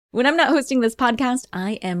When I'm not hosting this podcast,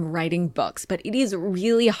 I am writing books, but it is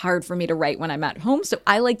really hard for me to write when I'm at home, so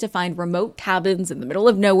I like to find remote cabins in the middle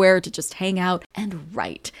of nowhere to just hang out and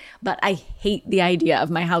write. But I hate the idea of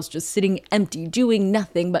my house just sitting empty, doing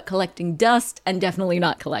nothing but collecting dust and definitely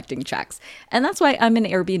not collecting checks. And that's why I'm an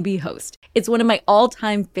Airbnb host. It's one of my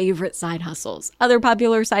all-time favorite side hustles. Other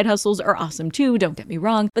popular side hustles are awesome too, don't get me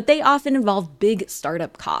wrong, but they often involve big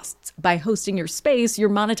startup costs. By hosting your space, you're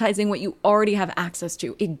monetizing what you already have access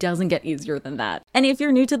to. It doesn't get easier than that. And if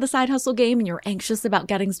you're new to the side hustle game and you're anxious about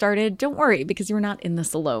getting started, don't worry, because you're not in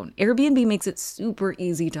this alone. Airbnb makes it super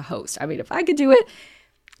easy to host. I mean, if I could do it,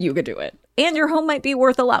 you could do it. And your home might be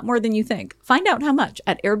worth a lot more than you think. Find out how much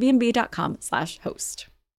at airbnb.com/host.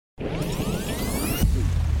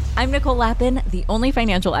 I'm Nicole Lappin, the only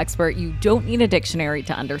financial expert you don't need a dictionary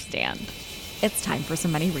to understand. It's time for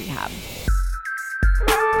some money rehab.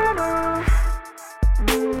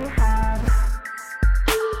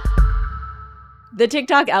 The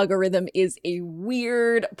TikTok algorithm is a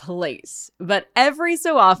weird place, but every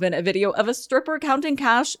so often a video of a stripper counting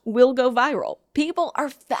cash will go viral. People are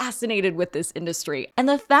fascinated with this industry, and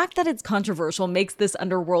the fact that it's controversial makes this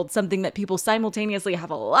underworld something that people simultaneously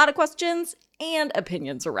have a lot of questions and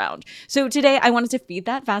opinions around. So today I wanted to feed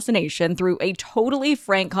that fascination through a totally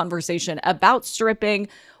frank conversation about stripping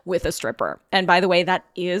with a stripper. And by the way, that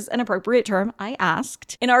is an appropriate term, I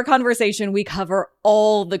asked. In our conversation, we cover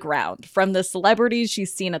all the ground, from the celebrities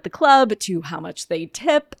she's seen at the club to how much they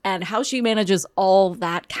tip and how she manages all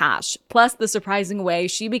that cash, plus the surprising way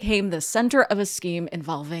she became the center of a scheme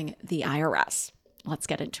involving the IRS. Let's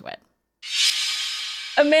get into it.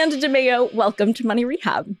 Amanda DeMeo, welcome to Money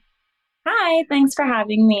Rehab. Hi, thanks for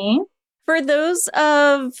having me. For those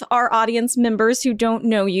of our audience members who don't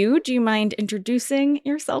know you, do you mind introducing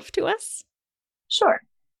yourself to us? Sure.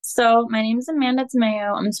 So my name is Amanda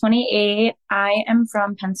DeMeo. I'm 28. I am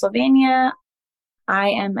from Pennsylvania. I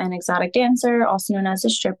am an exotic dancer, also known as a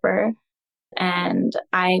stripper. And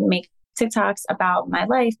I make TikToks about my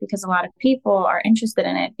life because a lot of people are interested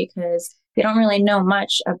in it because they don't really know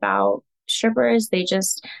much about strippers. They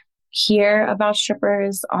just hear about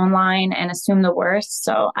strippers online and assume the worst.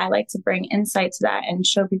 So I like to bring insight to that and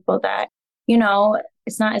show people that, you know,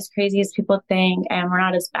 it's not as crazy as people think and we're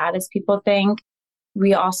not as bad as people think.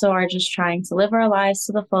 We also are just trying to live our lives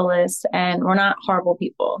to the fullest and we're not horrible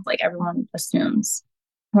people like everyone assumes.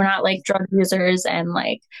 We're not like drug users and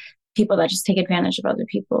like people that just take advantage of other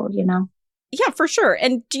people, you know? Yeah, for sure.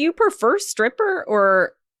 And do you prefer stripper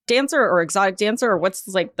or dancer or exotic dancer, or what's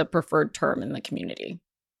like the preferred term in the community?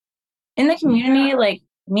 In the community, like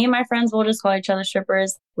me and my friends will just call each other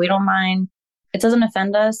strippers. We don't mind. It doesn't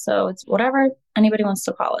offend us. So it's whatever anybody wants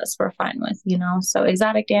to call us, we're fine with, you know? So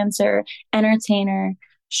exotic dancer, entertainer,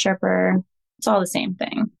 stripper, it's all the same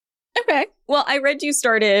thing. Okay. Well, I read you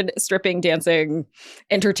started stripping, dancing,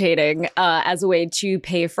 entertaining as a way to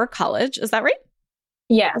pay for college. Is that right?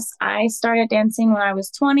 Yes, I started dancing when I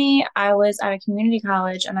was 20. I was at a community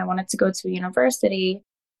college and I wanted to go to a university.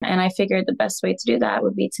 And I figured the best way to do that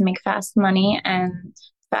would be to make fast money. And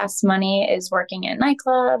fast money is working in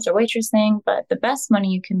nightclubs or waitressing, but the best money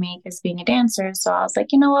you can make is being a dancer. So I was like,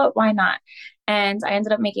 you know what, why not? And I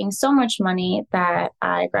ended up making so much money that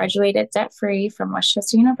I graduated debt-free from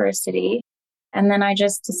Westchester University. And then I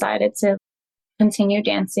just decided to continue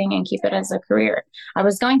dancing and keep it as a career. I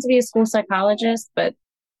was going to be a school psychologist, but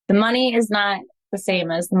the money is not the same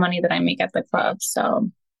as the money that I make at the club. So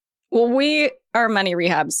well, we are Money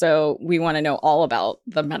Rehab, so we want to know all about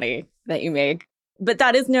the money that you make. But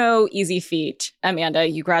that is no easy feat, Amanda.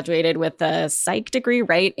 You graduated with a psych degree,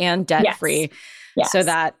 right? And debt-free. Yes. So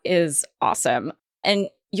that is awesome. And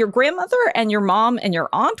your grandmother and your mom and your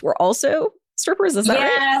aunt were also strippers, is that right?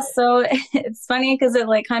 Yeah, so it's funny because it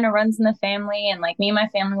like kind of runs in the family and like me and my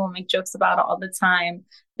family will make jokes about it all the time.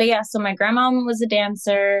 But yeah, so my grandma was a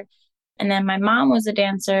dancer. And then my mom was a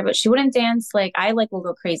dancer, but she wouldn't dance. Like I like will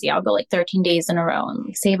go crazy. I'll go like 13 days in a row and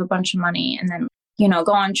like save a bunch of money and then, you know,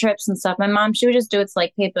 go on trips and stuff. My mom, she would just do it to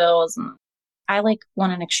like pay bills. And I like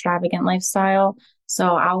want an extravagant lifestyle. So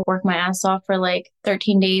I'll work my ass off for like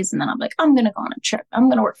 13 days. And then I'm like, I'm going to go on a trip. I'm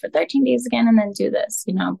going to work for 13 days again and then do this,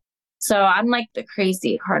 you know? So I'm like the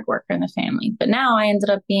crazy hard worker in the family. But now I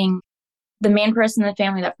ended up being the main person in the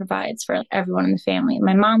family that provides for like, everyone in the family.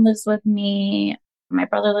 My mom lives with me. My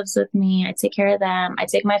brother lives with me. I take care of them. I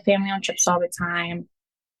take my family on trips all the time.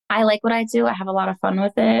 I like what I do. I have a lot of fun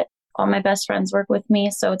with it. All my best friends work with me.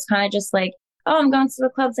 So it's kind of just like, oh, I'm going to the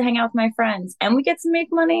club to hang out with my friends and we get to make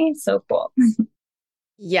money. So cool.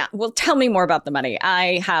 Yeah. Well, tell me more about the money.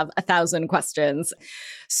 I have 1,000 questions.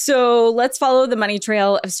 So let's follow the money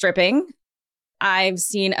trail of stripping. I've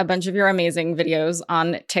seen a bunch of your amazing videos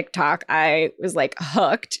on TikTok. I was like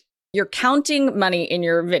hooked. You're counting money in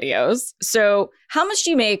your videos. So how much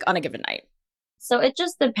do you make on a given night? So it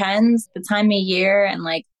just depends the time of year and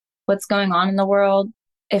like what's going on in the world.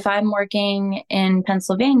 If I'm working in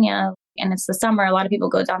Pennsylvania and it's the summer, a lot of people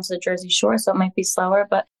go down to the Jersey Shore, so it might be slower.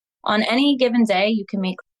 But on any given day, you can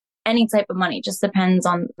make any type of money. It just depends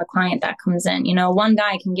on the client that comes in. You know, one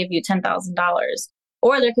guy can give you $10,000,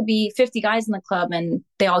 or there could be 50 guys in the club and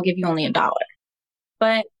they all give you only $1.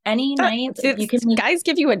 But any night you can make, guys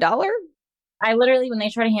give you $1? I literally, when they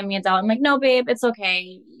try to hand me $1, I'm like, no, babe, it's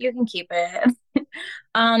okay. You can keep it.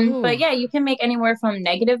 But yeah, you can make anywhere from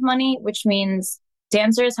negative money, which means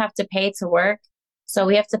dancers have to pay to work. So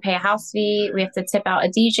we have to pay a house fee. We have to tip out a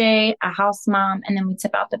DJ, a house mom, and then we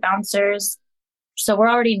tip out the bouncers. So we're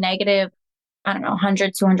already negative, I don't know,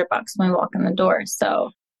 100, $200 when we walk in the door.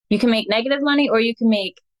 So you can make negative money or you can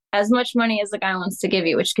make as much money as the guy wants to give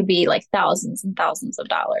you, which could be like thousands and thousands of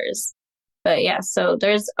dollars. But yeah, so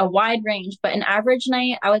there's a wide range. But an average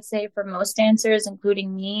night, I would say for most dancers,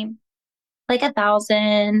 including me, like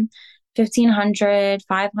 1,000, 1,500,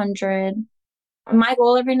 500. My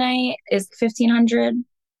goal every night is 1,500.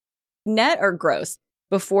 Net or gross?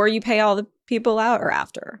 Before you pay all the people out or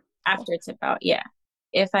after? After tip out, yeah.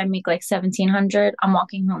 If I make like 1,700, I'm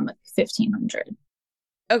walking home with 1,500.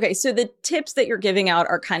 Okay, so the tips that you're giving out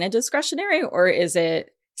are kind of discretionary, or is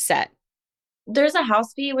it set? There's a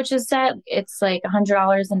house fee, which is set. It's like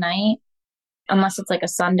 $100 a night. Unless it's like a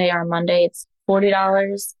Sunday or a Monday, it's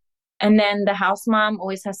 $40. And then the house mom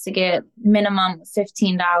always has to get minimum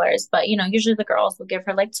 $15. But, you know, usually the girls will give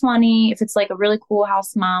her like 20. If it's like a really cool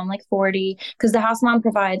house mom, like 40. Because the house mom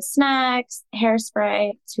provides snacks,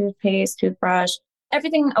 hairspray, toothpaste, toothbrush.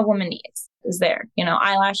 Everything a woman needs is there, you know,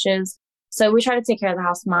 eyelashes. So we try to take care of the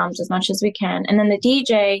house moms as much as we can. And then the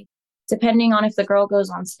DJ, depending on if the girl goes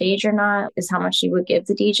on stage or not, is how much she would give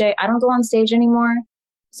the DJ. I don't go on stage anymore.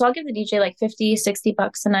 So I'll give the DJ like 50,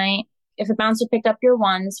 $60 a night. If a bouncer picked up your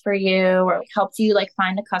ones for you or like helped you like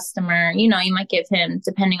find a customer, you know, you might give him,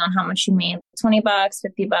 depending on how much you made, $20,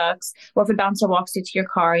 $50. Or if a bouncer walks you to your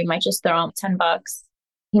car, you might just throw him $10.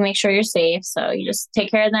 You make sure you're safe. So you just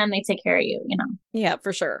take care of them. They take care of you, you know? Yeah,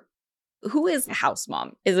 for sure. Who is house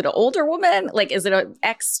mom? Is it an older woman? Like, is it an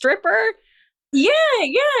ex-stripper? Yeah,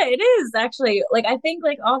 it is actually. Like, I think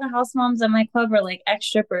like all the house moms at my club are like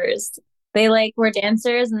ex-strippers. They like were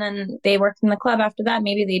dancers and then they worked in the club after that.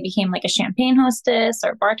 Maybe they became like a champagne hostess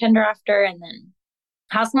or bartender after. And then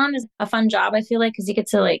house mom is a fun job, I feel like, because you get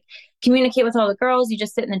to like communicate with all the girls. You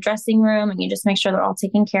just sit in the dressing room and you just make sure they're all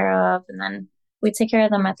taken care of. And then we take care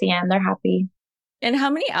of them at the end. They're happy. And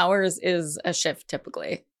how many hours is a shift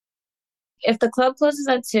typically? If the club closes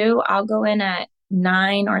at 2, I'll go in at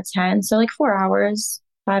 9 or 10. So like 4 hours,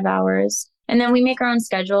 5 hours. And then we make our own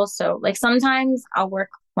schedule. So like sometimes I'll work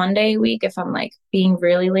one day a week if I'm like being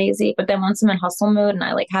really lazy. But then once I'm in hustle mode and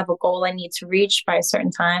I like have a goal I need to reach by a certain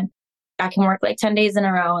time, I can work like 10 days in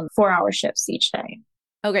a row and 4-hour shifts each day.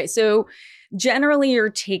 Okay. So generally you're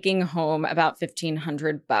taking home about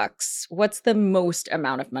 $1,500. What's the most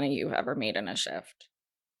amount of money you've ever made in a shift?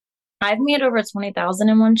 I've made over 20,000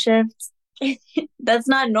 in one shift. That's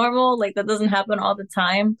not normal. Like that doesn't happen all the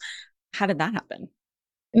time. How did that happen?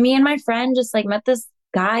 Me and my friend just like met this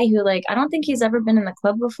guy who like, I don't think he's ever been in the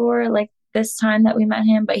club before, like this time that we met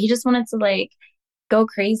him, but he just wanted to like go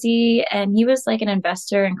crazy. And he was like an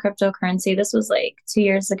investor in cryptocurrency. This was like 2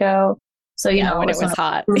 years ago. So, you know, when it was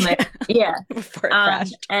hot. Yeah. Before it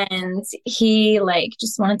crashed. And he like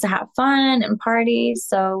just wanted to have fun and party.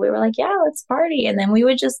 So we were like, yeah, let's party. And then we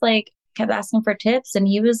would just like kept asking for tips. And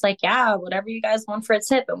he was like, yeah, whatever you guys want for a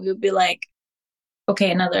tip. And we would be like,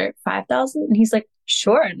 okay, another 5,000. And he's like,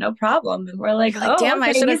 sure, no problem. And we're like, oh, damn, okay.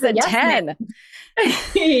 I should have said Yes, 10.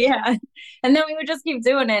 Yeah. And then we would just keep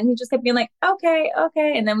doing it. And he just kept being like, okay.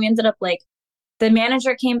 And then we ended up like, the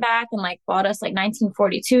manager came back and like bought us like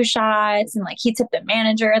 1942 shots. And like he tipped the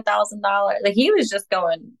manager $1,000. Like he was just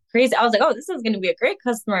going crazy. I was like, oh, this is going to be a great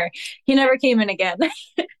customer. He never came in again.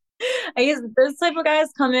 I guess those type of guys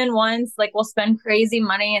come in once, like will spend crazy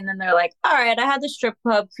money. And then they're like, all right, I had the strip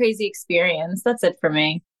club crazy experience. That's it for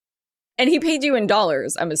me. And he paid you in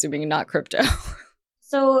dollars, I'm assuming, not crypto.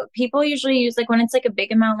 So people usually use like when it's like a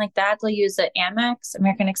big amount like that, they'll use the Amex,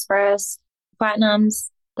 American Express, Platinums.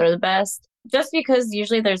 They're the best. Just because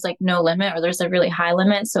usually there's like no limit or there's a really high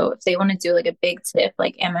limit. So if they want to do like a big tip,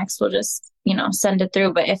 like Amex will just, you know, send it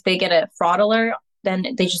through. But if they get a fraud alert, then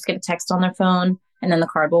they just get a text on their phone and then the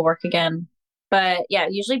card will work again. But yeah,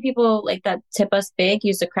 usually people like that tip us big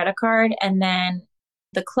use a credit card. And then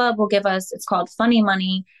the club will give us, it's called funny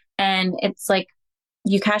money. And it's like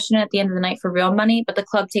you cash in at the end of the night for real money, but the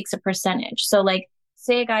club takes a percentage. So like,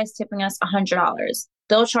 say a guy's tipping us $100.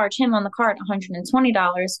 They'll charge him on the card $120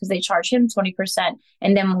 because they charge him 20%.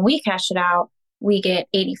 And then when we cash it out, we get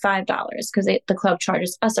 $85 because the club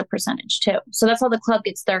charges us a percentage too. So that's how the club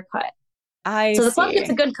gets their cut. So the club gets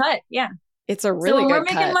a good cut. Yeah. It's a really good cut. So when we're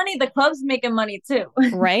making money, the club's making money too.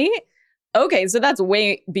 Right? Okay. So that's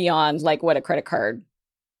way beyond like what a credit card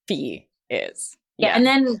fee is. Yeah. And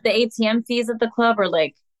then the ATM fees at the club are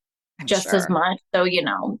like just as much. So, you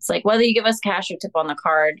know, it's like whether you give us cash or tip on the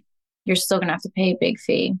card, you're still going to have to pay a big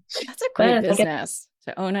fee. That's a great business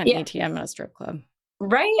to own an ATM at a strip club.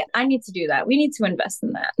 Right? I need to do that. We need to invest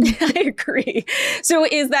in that. I agree. So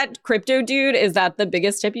is that crypto dude, is that the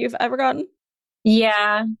biggest tip you've ever gotten?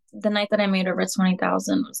 Yeah. The night that I made over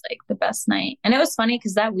 20,000 was like the best night. And it was funny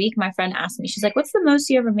because that week my friend asked me, she's like, what's the most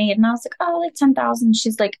you ever made? And I was like, oh, like 10,000.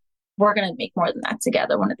 She's like, we're going to make more than that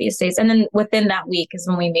together one of these days. And then within that week is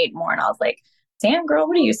when we made more. And I was like, damn, girl,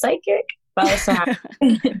 what are you, psychic? But I was so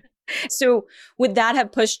happy. So would that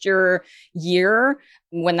have pushed your year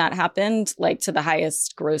when that happened, like to the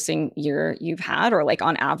highest grossing year you've had? Or like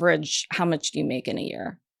on average, how much do you make in a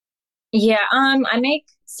year? Yeah, I make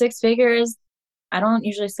 6 figures. I don't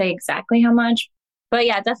usually say exactly how much, but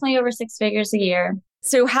yeah, definitely over 6 figures a year.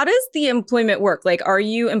 So how does the employment work? Like, are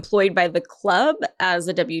you employed by the club as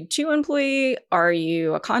a W-2 employee? Are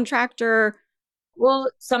you a contractor? Well,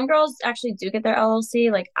 some girls actually do get their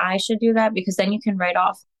LLC. Like I should do that because then you can write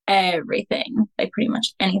off everything, like pretty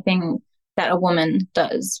much anything that a woman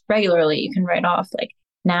does regularly. You can write off like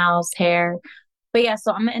nails, hair. But yeah,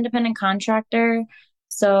 so I'm an independent contractor.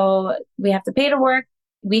 So we have to pay to work.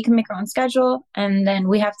 We can make our own schedule, and then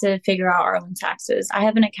we have to figure out our own taxes. I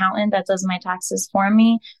have an accountant that does my taxes for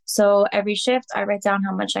me. So every shift, I write down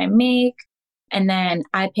how much I make, and then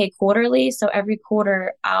I pay quarterly. So every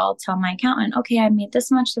quarter, I'll tell my accountant, okay, I made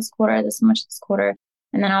this much this quarter, this much this quarter,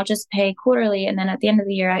 and then I'll just pay quarterly. And then at the end of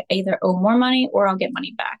the year, I either owe more money or I'll get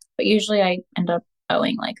money back. But usually I end up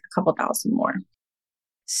owing like a couple thousand more.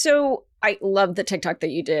 So I love the TikTok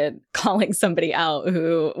that you did calling somebody out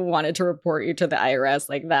who wanted to report you to the IRS.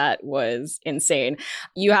 Like that was insane.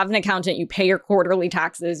 You have an accountant, you pay your quarterly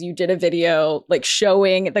taxes. You did a video like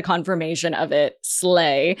showing the confirmation of it.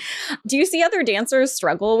 Slay. Do you see other dancers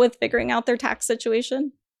struggle with figuring out their tax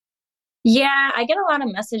situation? Yeah, I get a lot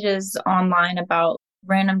of messages online about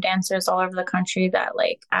random dancers all over the country that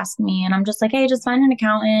like ask me, and I'm just like, hey, just find an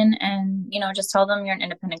accountant and, you know, just tell them you're an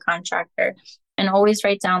independent contractor. And always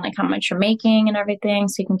write down like how much you're making and everything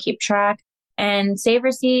so you can keep track and save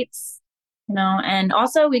receipts, you know. And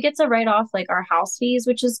also we get to write off like our house fees,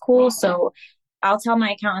 which is cool. So I'll tell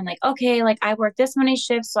my accountant like, okay, like I worked this many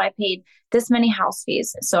shifts, so I paid this many house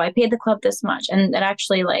fees. So I paid the club this much. And it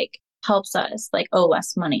actually like helps us like owe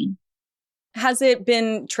less money. Has it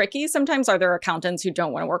been tricky? Sometimes are there accountants who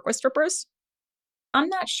don't want to work with strippers? I'm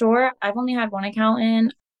not sure. I've only had one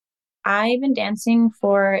accountant. I've been dancing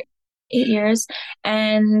for 8 years,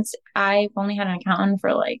 and I've only had an accountant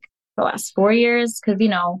for like the last 4 years because, you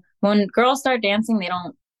know, when girls start dancing,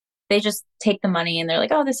 they just take the money and they're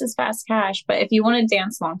like, oh, this is fast cash. But if you want to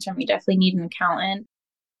dance long term, you definitely need an accountant.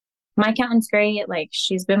 My accountant's great. Like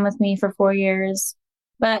she's been with me for 4 years,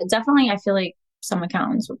 but definitely I feel like some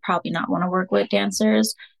accountants would probably not want to work with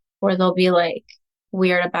dancers, or they'll be like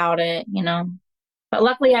weird about it, you know. But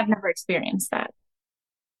luckily I've never experienced that.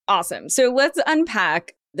 Awesome. So let's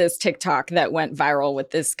unpack this TikTok that went viral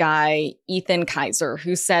with this guy, Ethan Kaiser,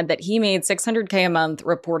 who said that he made $600K a month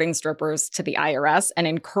reporting strippers to the IRS and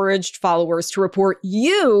encouraged followers to report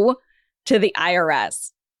you to the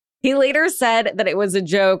IRS. He later said that it was a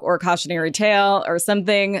joke or cautionary tale or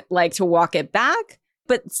something like to walk it back.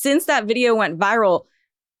 But since that video went viral,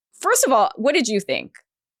 first of all, what did you think?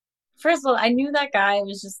 First of all, I knew that guy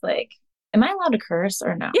was just like, am I allowed to curse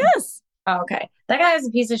or no? Yes. Oh, okay. That guy is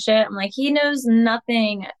a piece of shit. I'm like, he knows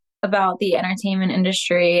nothing about the entertainment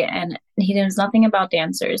industry and he knows nothing about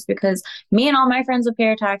dancers because me and all my friends would pay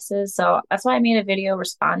our taxes. So that's why I made a video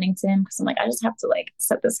responding to him because I'm like, I just have to like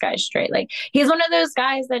set this guy straight. Like he's one of those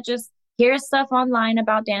guys that just hears stuff online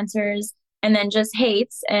about dancers and then just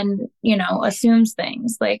hates and, you know, assumes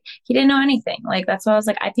things. Like he didn't know anything. Like that's why I was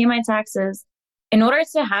like, I pay my taxes. In order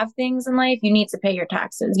to have things in life, you need to pay your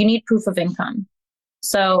taxes. You need proof of income.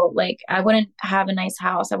 So like, I wouldn't have a nice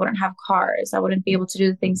house. I wouldn't have cars. I wouldn't be able to do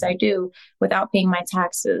the things I do without paying my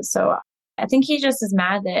taxes. So I think he just is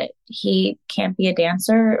mad that he can't be a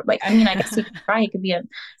dancer. Like, I mean, I guess he could try. He could be a,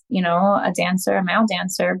 you know, a dancer, a male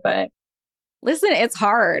dancer, but. Listen, it's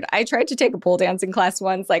hard. I tried to take a pole dancing class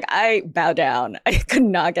once. Like I bow down. I could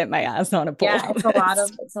not get my ass on a pole. Yeah,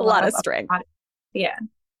 it's a lot of strength. Yeah.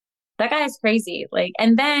 That guy is crazy. Like,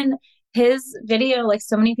 and then his video, like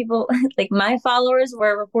so many people, like my followers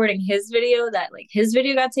were reporting his video that like his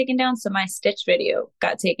video got taken down. So my Stitch video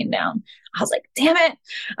got taken down. I was like, damn it.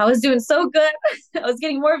 I was doing so good. I was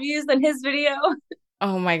getting more views than his video.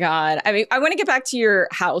 Oh my God. I mean, I want to get back to your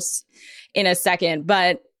house in a second,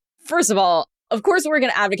 but first of all, of course, we're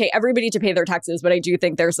going to advocate everybody to pay their taxes, but I do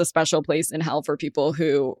think there's a special place in hell for people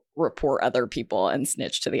who report other people and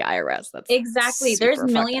snitch to the IRS. That's exactly. There's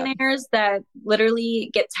millionaires that literally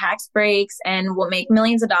get tax breaks and will make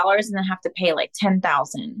millions of dollars and then have to pay like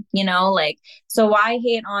 10,000, you know, like, so why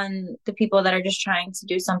hate on the people that are just trying to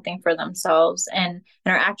do something for themselves and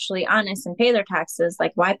are actually honest and pay their taxes?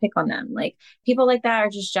 Like, why pick on them? Like, people like that are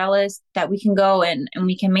just jealous that we can go and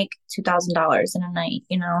we can make $2,000 in a night,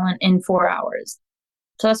 you know, in 4 hours.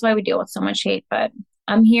 So that's why we deal with so much hate. But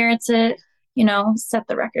I'm here to, you know, set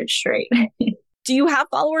the record straight. Do you have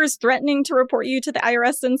followers threatening to report you to the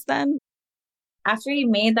IRS since then? After he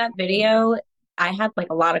made that video, I had like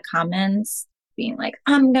a lot of comments being like,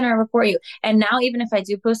 I'm going to report you. And now, even if I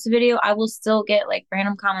do post a video, I will still get like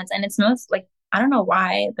random comments. And it's most like, I don't know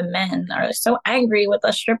why the men are so angry with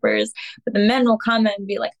us strippers, but the men will comment and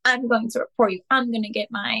be like, I'm going to report you. I'm going to get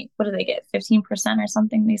my, what do they get? 15% or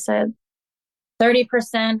something, they said.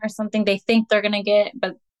 30% or something they think they're going to get.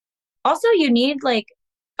 But also, you need like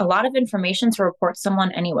a lot of information to report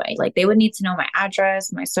someone anyway. Like, they would need to know my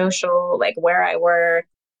address, my social, like where I work,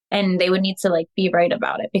 and they would need to like be right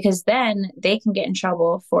about it, because then they can get in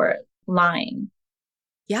trouble for lying.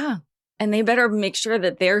 Yeah. And they better make sure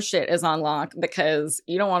that their shit is on lock, because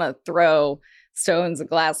you don't want to throw stones at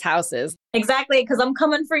glass houses. Exactly, because I'm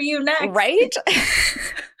coming for you next. Right?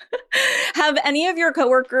 Have any of your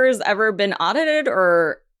coworkers ever been audited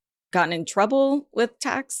or gotten in trouble with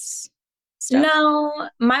tax stuff? No,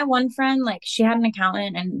 my one friend, like, she had an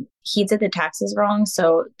accountant and he did the taxes wrong.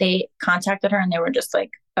 So they contacted her and they were just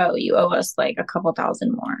like, oh, you owe us like a couple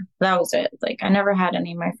thousand more. That was it. Like, I never had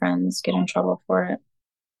any of my friends get in trouble for it.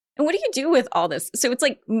 And what do you do with all this? So it's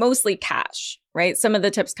like mostly cash, right? Some of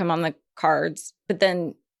the tips come on the cards, but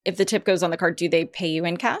then if the tip goes on the card, do they pay you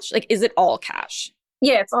in cash? Like, is it all cash?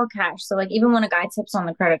 Yeah, it's all cash. So like, even when a guy tips on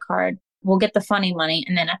the credit card, we'll get the funny money.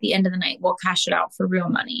 And then at the end of the night, we'll cash it out for real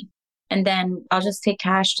money. And then I'll just take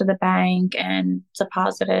cash to the bank and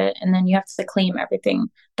deposit it. And then you have to claim everything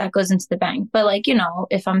that goes into the bank. But like, you know,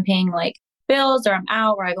 if I'm paying like bills or I'm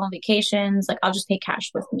out or I go on vacations, like, I'll just take cash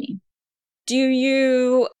with me. Do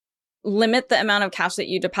you limit the amount of cash that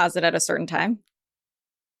you deposit at a certain time?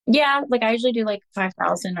 Yeah, like I usually do like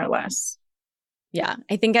 5,000 or less. Yeah,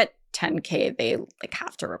 I think at 10K, they like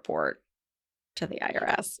have to report to the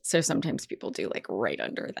IRS. So sometimes people do like right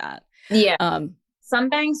under that. Yeah. Some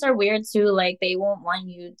banks are weird too. Like, they won't want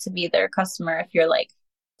you to be their customer if you're like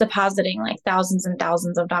depositing like thousands and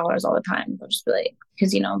thousands of dollars all the time. They'll just be like,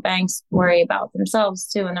 because, you know, banks worry about themselves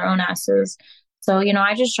too and their own asses. So, you know,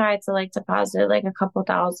 I just try to like deposit like a couple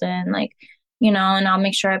thousand, like, you know, and I'll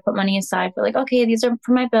make sure I put money aside for like, okay, these are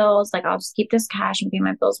for my bills. Like, I'll just keep this cash and pay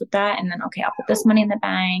my bills with that. And then, okay, I'll put this money in the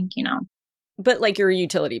bank, you know. But like your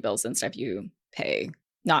utility bills and stuff, you pay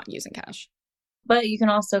not using cash. But you can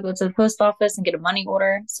also go to the post office and get a money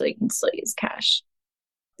order, so you can still use cash.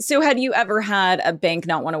 So had you ever had a bank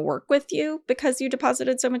not want to work with you because you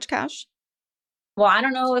deposited so much cash? Well, I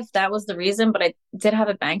don't know if that was the reason, but I did have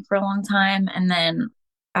a bank for a long time. And then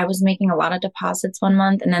I was making a lot of deposits one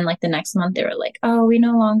month. And then like the next month they were like, oh, we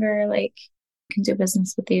no longer like can do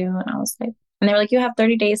business with you. And I was like, and they were like, you have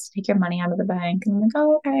 30 days to take your money out of the bank. And I'm like,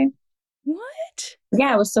 oh, okay. What?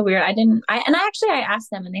 Yeah, it was so weird. I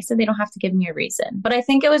asked them and they said they don't have to give me a reason. But I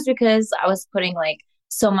think it was because I was putting like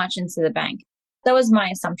so much into the bank. That was my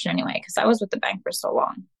assumption anyway, because I was with the bank for so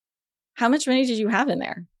long. How much money did you have in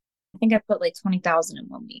there? I think I put like 20,000 in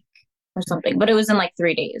 1 week or something, but it was in like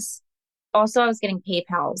 3 days. Also, I was getting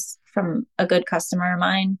PayPals from a good customer of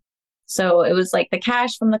mine. So it was like the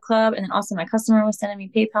cash from the club. And then also my customer was sending me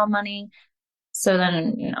PayPal money. So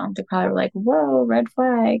then, you know, they probably were like, whoa, red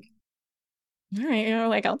flag. All right. You're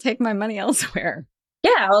like, I'll take my money elsewhere.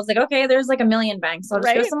 Yeah. I was like, okay, there's like a million banks. I'll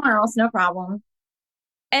just go somewhere else. No problem.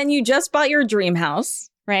 And you just bought your dream house,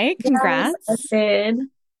 right? Congrats. Yes, I did.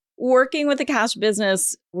 Working with a cash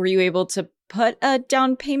business, were you able to put a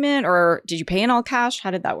down payment or did you pay in all cash?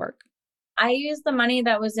 How did that work? I used the money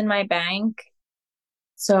that was in my bank.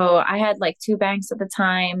 So I had like 2 banks at the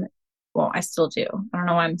time. Well, I still do. I don't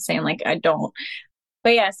know why I'm saying like I don't.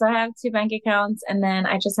 But yeah, so I have 2 bank accounts and then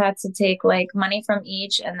I just had to take like money from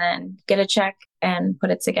each and then get a check and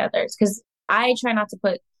put it together. Because I try not to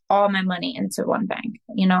put all my money into one bank,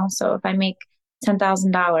 you know? So if I make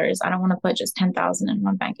 $10,000, I don't want to put just 10,000 in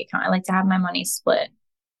one bank account. I like to have my money split.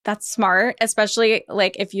 That's smart, especially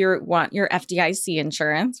like if you want your FDIC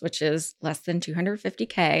insurance, which is less than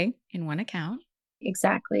 250K in one account.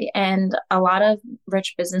 Exactly. And a lot of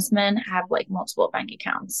rich businessmen have like multiple bank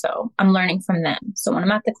accounts. So I'm learning from them. So when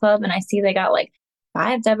I'm at the club and I see they got like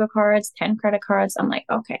 5 debit cards, 10 credit cards, I'm like,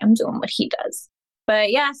 okay, I'm doing what he does.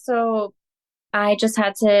 But yeah, so I just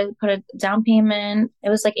had to put a down payment. It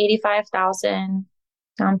was like 85,000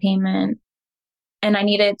 down payment. And I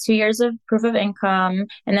needed 2 years of proof of income.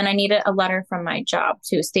 And then I needed a letter from my job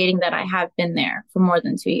too, stating that I have been there for more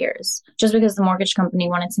than 2 years, just because the mortgage company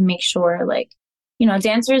wanted to make sure, like,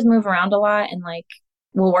 dancers move around a lot and like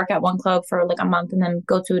will work at one club for like a month and then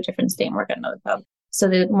go to a different state and work at another club. So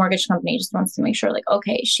the mortgage company just wants to make sure, like,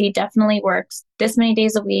 okay, she definitely works this many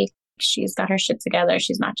days a week. She's got her shit together.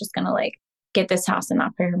 She's not just going to like get this house and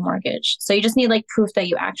not pay her mortgage. So you just need like proof that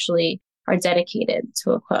you actually are dedicated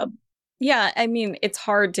to a club. Yeah, I mean, it's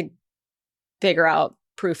hard to figure out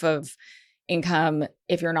proof of income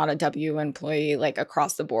if you're not a W employee, like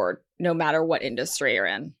across the board, no matter what industry you're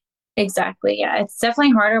in. Exactly. Yeah. It's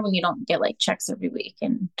definitely harder when you don't get like checks every week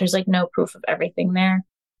and there's like no proof of everything there.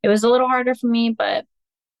 It was a little harder for me, but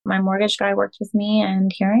my mortgage guy worked with me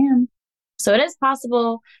and here I am. So it is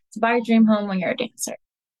possible to buy a dream home when you're a dancer.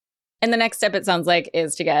 And the next step, it sounds like,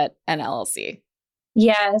 is to get an LLC.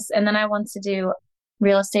 Yes. And then I want to do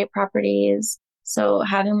real estate properties. So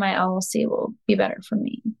having my LLC will be better for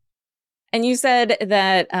me. And you said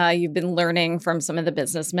that you've been learning from some of the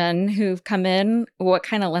businessmen who've come in. What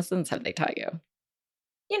kind of lessons have they taught you?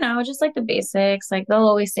 Just like the basics. Like they'll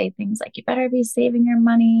always say things like, you better be saving your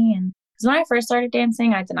money. And because when I first started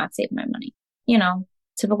dancing, I did not save my money.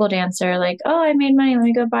 Typical dancer, like, oh, I made money. Let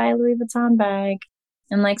me go buy a Louis Vuitton bag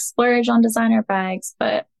and like splurge on designer bags.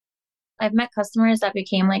 But I've met customers that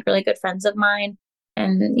became like really good friends of mine.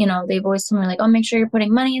 And, they've always told me like, oh, make sure you're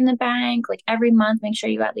putting money in the bank. Like every month, make sure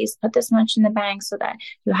you at least put this much in the bank so that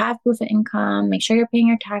you have proof of income. Make sure you're paying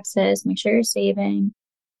your taxes. Make sure you're saving.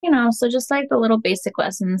 So just like the little basic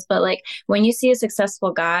lessons. But like when you see a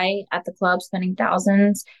successful guy at the club spending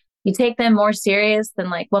thousands, you take them more serious than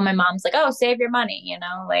like when my mom's like, oh, save your money.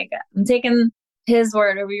 Like I'm taking his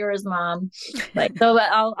word over yours, mom. Like, so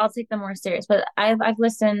I'll take them more serious. But I've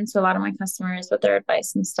listened to a lot of my customers with their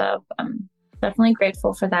advice and stuff. Definitely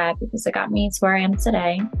grateful for that because it got me to where I am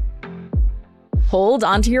today. Hold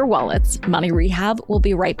on to your wallets. Money Rehab will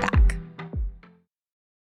be right back.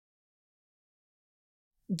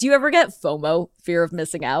 Do you ever get FOMO, fear of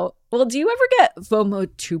missing out? Well, do you ever get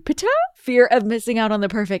FOMO-tupita, fear of missing out on the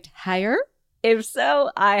perfect hire? If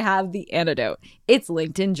so, I have the antidote. It's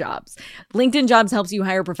LinkedIn Jobs. LinkedIn Jobs helps you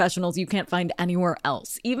hire professionals you can't find anywhere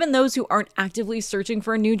else, even those who aren't actively searching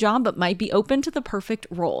for a new job but might be open to the perfect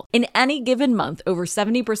role. In any given month, over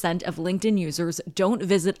 70% of LinkedIn users don't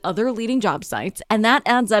visit other leading job sites, and that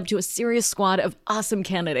adds up to a serious squad of awesome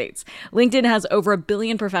candidates. LinkedIn has over 1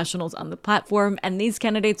 billion professionals on the platform, and these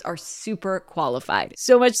candidates are super qualified.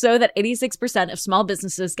 So much so that 86% of small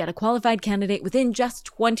businesses get a qualified candidate within just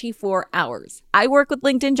 24 hours. I work with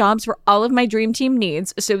LinkedIn Jobs for all of my dream team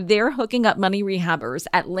needs, so they're hooking up money rehabbers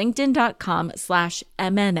at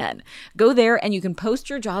linkedin.com/MNN. Go there and you can post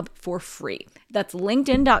your job for free. That's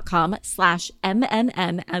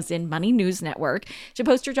linkedin.com/MNN, as in Money News Network, to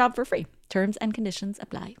post your job for free. Terms and conditions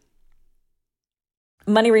apply.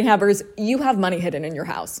 Money rehabbers, you have money hidden in your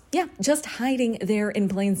house. Yeah, just hiding there in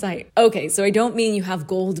plain sight. Okay, so I don't mean you have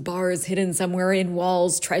gold bars hidden somewhere in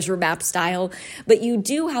walls, treasure map style, but you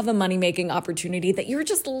do have a money-making opportunity that you're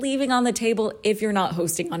just leaving on the table if you're not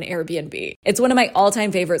hosting on Airbnb. It's one of my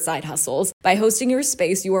all-time favorite side hustles. By hosting your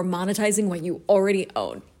space, you are monetizing what you already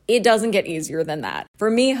own. It doesn't get easier than that. For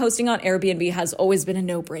me, hosting on Airbnb has always been a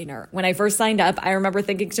no-brainer. When I first signed up, I remember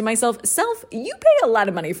thinking to myself, Self, you pay a lot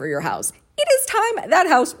of money for your house. It is time that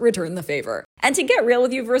house returned the favor. And to get real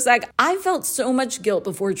with you for a sec, I felt so much guilt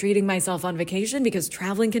before treating myself on vacation because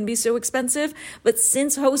traveling can be so expensive. But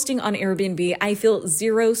since hosting on Airbnb, I feel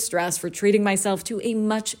zero stress for treating myself to a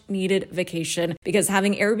much needed vacation because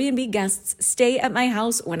having Airbnb guests stay at my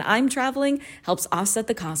house when I'm traveling helps offset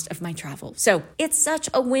the cost of my travel. So it's such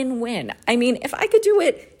a win-win. I mean, if I could do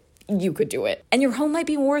it, you could do it. And your home might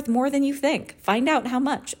be worth more than you think. Find out how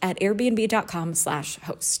much at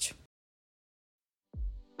airbnb.com/host.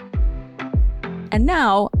 And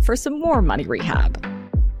now for some more money rehab.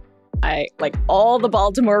 I like all the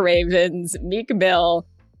Baltimore Ravens, Meek Mill.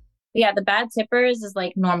 Yeah, the bad tippers is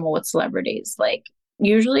like normal with celebrities. Like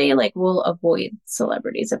usually like we'll avoid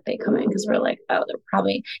celebrities if they come in because we're like, oh, they're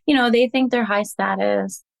probably, they think they're high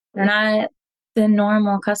status. They're not the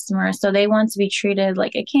normal customer. So they want to be treated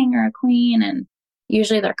like a king or a queen. And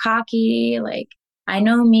usually they're cocky. Like I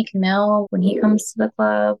know Meek Mill, when he comes to the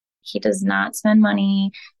club, he does not spend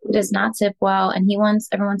money, he does not tip well, and he wants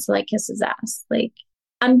everyone to like kiss his ass. Like,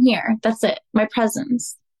 I'm here. That's it. My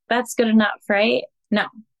presence. That's good enough, right? No.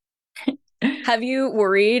 Have you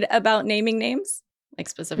worried about naming names? Like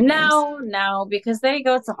specific names? No, because they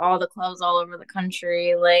go to all the clubs all over the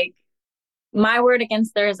country. Like, my word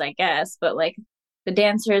against theirs, I guess, but like the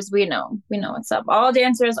dancers, we know what's up. All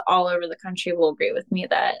dancers all over the country will agree with me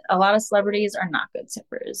that a lot of celebrities are not good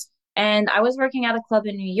tippers. And I was working at a club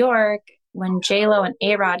in New York when J-Lo and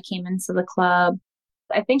A-Rod came into the club.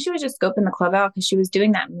 I think she was just scoping the club out because she was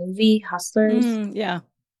doing that movie, Hustlers. Yeah.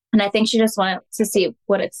 And I think she just wanted to see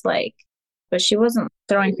what it's like. But she wasn't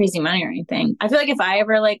throwing crazy money or anything. I feel like if I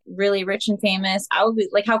ever like really rich and famous, I would be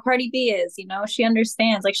like how Cardi B is, you know, she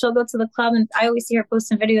understands. Like she'll go to the club and I always see her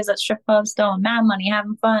posting videos at strip clubs, throwing mad money,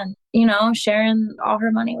 having fun, you know, sharing all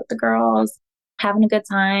her money with the girls, having a good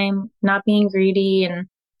time, not being greedy. And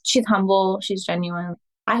she's humble, she's genuine.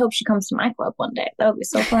 I hope she comes to my club one day. That would be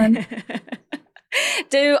so fun.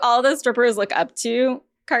 Do all the strippers look up to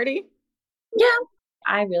Cardi? Yeah,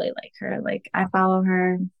 I really like her. Like I follow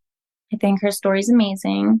her. I think her story's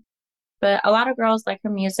amazing. But a lot of girls like her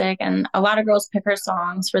music and a lot of girls pick her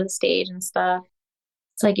songs for the stage and stuff.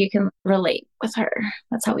 It's like you can relate with her.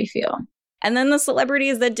 That's how we feel. And then the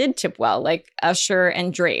celebrities that did tip well, like Usher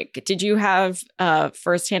and Drake. Did you have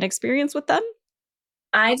firsthand experience with them?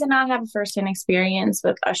 I did not have a firsthand experience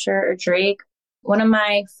with Usher or Drake. One of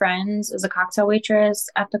my friends was a cocktail waitress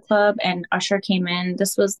at the club and Usher came in.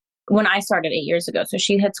 This was when I started 8 years ago. So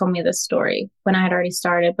she had told me this story when I had already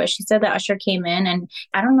started, but she said that Usher came in and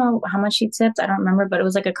I don't know how much he tipped. I don't remember, but it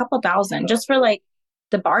was like a couple thousand just for like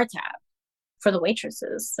the bar tab for the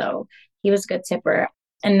waitresses. So he was a good tipper.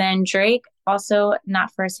 And then Drake, also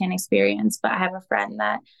not firsthand experience, but I have a friend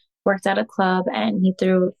that worked at a club and he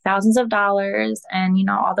threw thousands of dollars and, you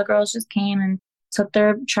know, all the girls just came and took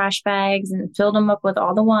their trash bags and filled them up with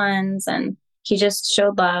all the ones. And he just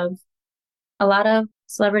showed love. A lot of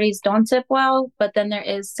celebrities don't tip well, but then there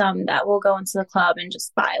is some that will go into the club and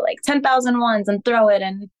just buy like 10,000 ones and throw it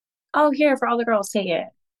and, oh, here for all the girls, take it.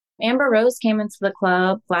 Amber Rose came into the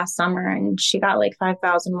club last summer and she got like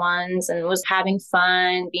 5,000 ones and was having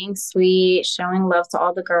fun, being sweet, showing love to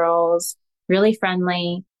all the girls, really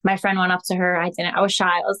friendly. My friend went up to her. I didn't. I was shy.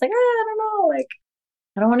 I was like, I don't know. Like,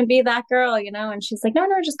 I don't want to be that girl, you know? And she's like, no,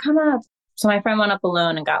 just come up. So my friend went up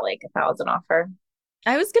alone and got like 1,000 off her.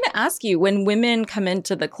 I was going to ask you, when women come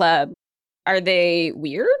into the club, are they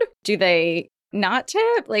weird? Do they not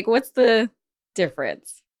tip? Like, what's the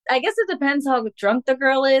difference? I guess it depends how drunk the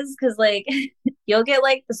girl is. Cause like you'll get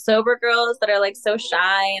like the sober girls that are like so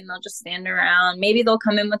shy and they'll just stand around. Maybe they'll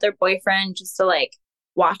come in with their boyfriend just to like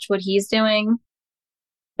watch what he's doing.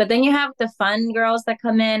 But then you have the fun girls that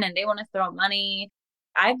come in and they want to throw money.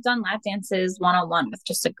 I've done lap dances one-on-one with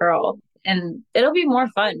just a girl. And it'll be more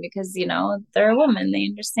fun because, you know, they're a woman, they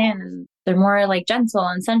understand, and they're more like gentle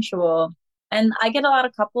and sensual. And I get a lot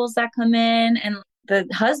of couples that come in and the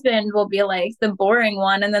husband will be like the boring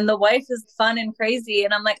one. And then the wife is fun and crazy.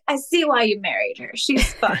 And I'm like, I see why you married her.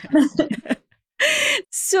 She's fun.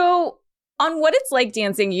 So on what it's like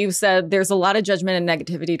dancing, you said there's a lot of judgment and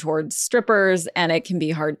negativity towards strippers, and it can be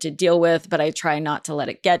hard to deal with, but I try not to let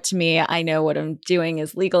it get to me. I know what I'm doing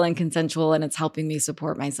is legal and consensual, and it's helping me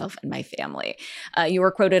support myself and my family. You were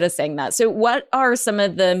quoted as saying that. So what are some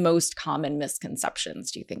of the most common misconceptions,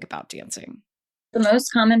 do you think, about dancing? The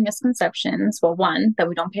most common misconceptions, well, one, that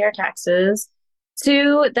we don't pay our taxes.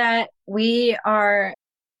 Two, that we are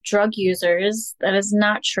drug users. That is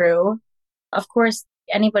not true. Of course,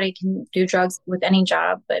 anybody can do drugs with any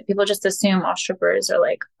job, but people just assume all strippers are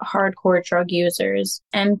like hardcore drug users.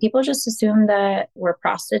 And people just assume that we're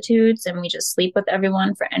prostitutes and we just sleep with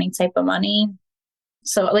everyone for any type of money.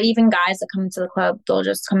 So like, even guys that come into the club, they'll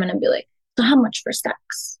just come in and be like, so how much for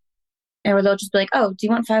sex? Or they'll just be like, oh, do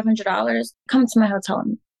you want $500? Come to my hotel.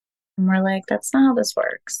 And we're like, that's not how this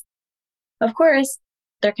works. Of course,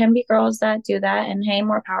 there can be girls that do that, and hey,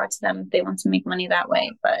 more power to them if they want to make money that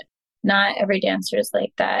way. But not every dancer is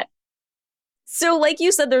like that. So like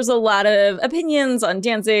you said, there's a lot of opinions on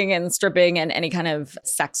dancing and stripping and any kind of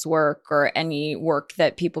sex work or any work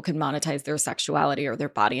that people can monetize their sexuality or their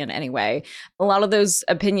body in any way. A lot of those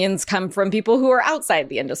opinions come from people who are outside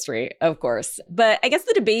the industry, of course. But I guess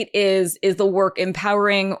the debate is the work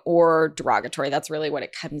empowering or derogatory? That's really what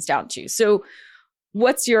it comes down to. So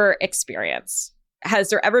what's your experience? Has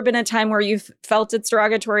there ever been a time where you've felt it's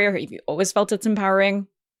derogatory, or have you always felt it's empowering?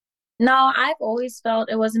 No, I've always felt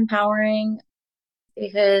it was empowering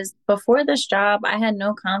because before this job, I had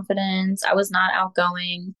no confidence. I was not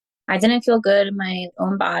outgoing. I didn't feel good in my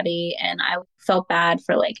own body, and I felt bad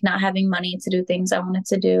for like not having money to do things I wanted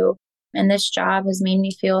to do. And this job has made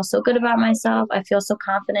me feel so good about myself. I feel so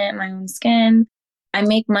confident in my own skin. I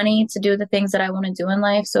make money to do the things that I want to do in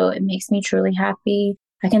life. So it makes me truly happy.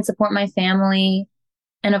 I can support my family.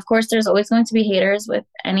 And of course, there's always going to be haters with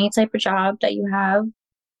any type of job that you have.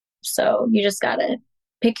 So you just got to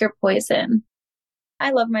pick your poison.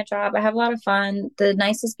 I love my job. I have a lot of fun. The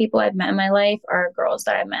nicest people I've met in my life are girls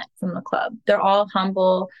that I met from the club. They're all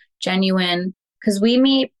humble, genuine, because we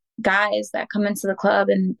meet guys that come into the club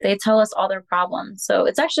and they tell us all their problems. So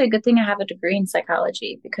it's actually a good thing I have a degree in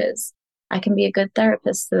psychology because I can be a good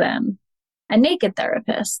therapist to them. A naked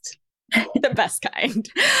therapist. The best kind.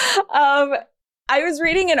 I was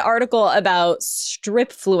reading an article about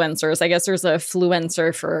stripfluencers. I guess there's a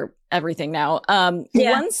fluencer for everything now.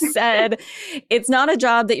 Once said, it's not a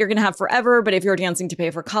job that you're going to have forever, but if you're dancing to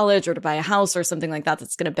pay for college or to buy a house or something like that,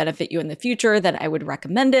 that's going to benefit you in the future, then I would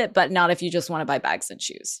recommend it, but not if you just want to buy bags and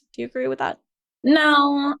shoes. Do you agree with that?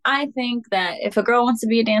 No, I think that if a girl wants to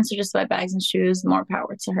be a dancer just to buy bags and shoes, more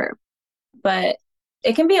power to her. But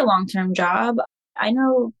it can be a long-term job. I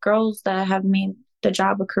know girls that have made the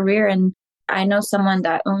job a career, and I know someone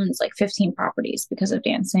that owns like 15 properties because of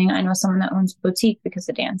dancing. I know someone that owns a boutique because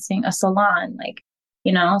of dancing, a salon,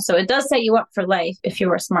 so it does set you up for life if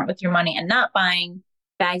you are smart with your money and not buying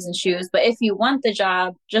bags and shoes. But if you want the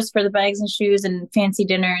job just for the bags and shoes and fancy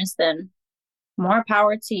dinners, then more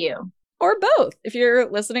power to you. Or both. If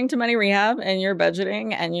you're listening to Money Rehab and you're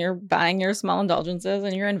budgeting and you're buying your small indulgences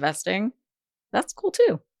and you're investing, that's cool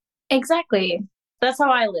too. Exactly. That's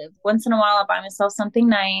how I live. Once in a while, I'll buy myself something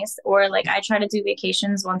nice, or like I try to do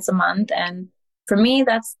vacations once a month. And for me,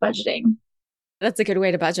 that's budgeting. That's a good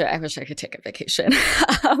way to budget. I wish I could take a vacation.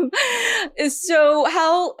 So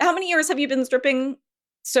how many years have you been stripping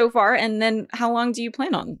so far? And then how long do you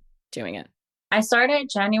plan on doing it? I started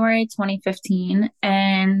January 2015,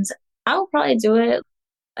 and I will probably do it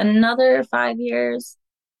another 5 years.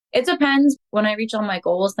 It depends. When I reach all my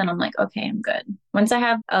goals, then I'm like, okay, I'm good. Once I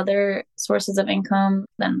have other sources of income,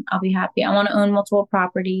 then I'll be happy. I want to own multiple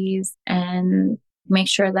properties and make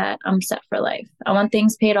sure that I'm set for life. I want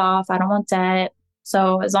things paid off. I don't want debt.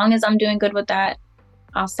 So as long as I'm doing good with that,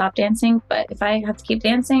 I'll stop dancing. But if I have to keep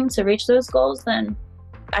dancing to reach those goals, then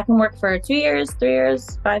I can work for 2 years, 3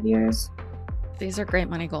 years, 5 years. These are great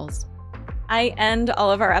money goals. I end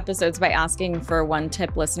all of our episodes by asking for one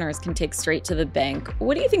tip listeners can take straight to the bank.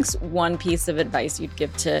 What do you think's one piece of advice you'd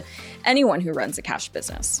give to anyone who runs a cash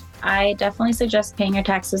business? I definitely suggest paying your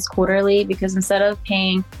taxes quarterly, because instead of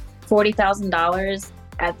paying $40,000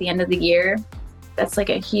 at the end of the year, that's like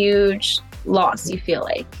a huge loss, you feel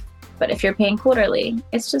like. But if you're paying quarterly,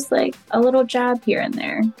 it's just like a little jab here and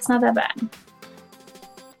there. It's not that bad.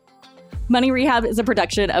 Money Rehab is a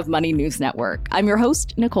production of Money News Network. I'm your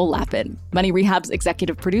host, Nicole Lappin. Money Rehab's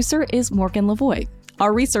executive producer is Morgan Lavoie.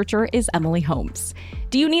 Our researcher is Emily Holmes.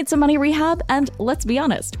 Do you need some money rehab? And let's be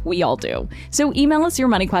honest, we all do. So email us your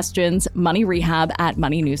money questions,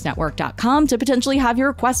 moneyrehab@moneynewsnetwork.com, to potentially have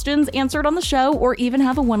your questions answered on the show, or even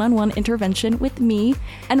have a one-on-one intervention with me.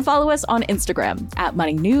 And follow us on Instagram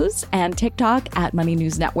 @MoneyNews and TikTok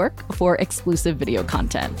 @MoneyNewsNetwork for exclusive video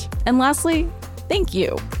content. And lastly, thank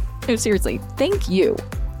you. No, seriously, thank you.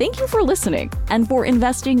 Thank you for listening and for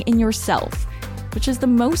investing in yourself, which is the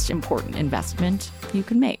most important investment you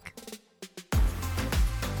can make.